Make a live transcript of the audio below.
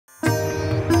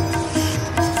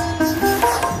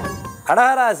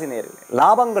கடகராசி நேயர்களே,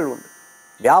 லாபங்கள் உண்டு.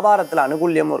 வியாபாரத்தில்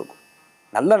அனுகூல்யமும் இருக்கும்.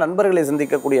 நல்ல நண்பர்களை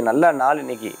சந்திக்கக்கூடிய நல்ல நாள்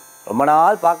இன்னைக்கு. ரொம்ப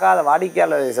நாள் பார்க்காத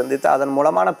வாடிக்கையாளரை சந்தித்து அதன்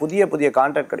மூலமான புதிய புதிய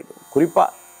கான்ட்ராக்ட் கிடைக்கும். குறிப்பாக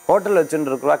ஹோட்டல் வச்சுட்டு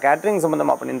இருக்கிறவா, கேட்ரிங்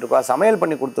சம்மந்தமாக பண்ணிட்டு இருக்கவா, சமையல்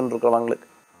பண்ணி கொடுத்துட்டு இருக்கிறவங்களுக்கு,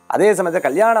 அதே சமயத்தில்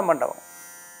கல்யாண மண்டபம்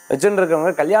வச்சுட்டு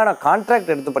இருக்கிறவங்க, கல்யாண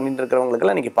கான்ட்ராக்ட் எடுத்து பண்ணிட்டு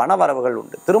இருக்கிறவங்களுக்குலாம் இன்னைக்கு பண வரவுகள்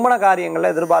உண்டு. திருமண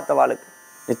காரியங்களில் எதிர்பார்த்தவாளுக்கு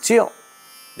நிச்சயம்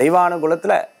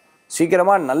தெய்வானுகுலத்தில்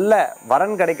சீக்கிரமாக நல்ல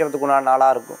வரன் கிடைக்கிறதுக்குண்டான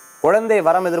நாளாக இருக்கும். குழந்தை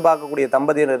வரம் எதிர்பார்க்கக்கூடிய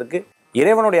தம்பதியினருக்கு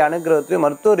இறைவனுடைய அனுகிரகத்திலையும்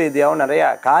மருத்துவ ரீதியாகவும் நிறைய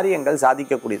காரியங்கள்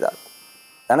சாதிக்கக்கூடியதாக இருக்கும்.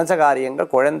 நினச்ச காரியங்கள்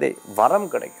குழந்தை வரம்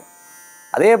கிடைக்கும்.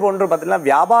 அதே போன்று பார்த்தீங்கன்னா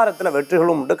வியாபாரத்தில்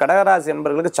வெற்றிகளும் உண்டு. கடகராசி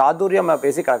என்பவர்களுக்கு சாதுரியமாக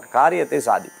பேசி காரியத்தை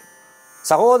சாதிக்கும்.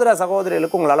 சகோதர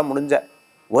சகோதரிகளுக்கு உங்களால் முடிஞ்ச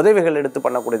உதவிகள் எடுத்து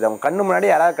பண்ணக்கூடியது. அவங்க கண்ணு முன்னாடி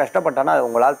யாராவது கஷ்டப்பட்டானா அது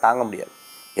உங்களால் தாங்க முடியாது.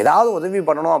 ஏதாவது உதவி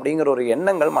பண்ணணும் அப்படிங்கிற ஒரு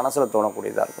எண்ணங்கள் மனசில்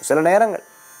தோணக்கூடியதாக இருக்கும். சில நேரங்கள்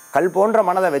கல் போன்ற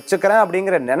மனதை வச்சுக்கிறேன்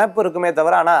அப்படிங்கிற நினைப்பு இருக்குமே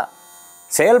தவிர, ஆனால்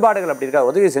செயல்பாடுகள் அப்படி இருக்கா.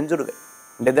 உதவி செஞ்சுடுங்க.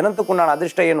 இந்த தினத்துக்குண்டான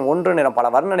அதிர்ஷ்ட எண் 1 நிறம், பல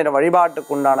வர்ண நிறம்.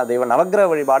 வழிபாட்டுக்குண்டான தெய்வம் நவக்கிரக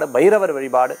வழிபாடு, பைரவர்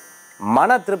வழிபாடு,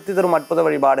 மன திருப்தி தரும் அற்புத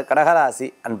வழிபாடு. கடகராசி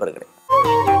அன்பர்களே.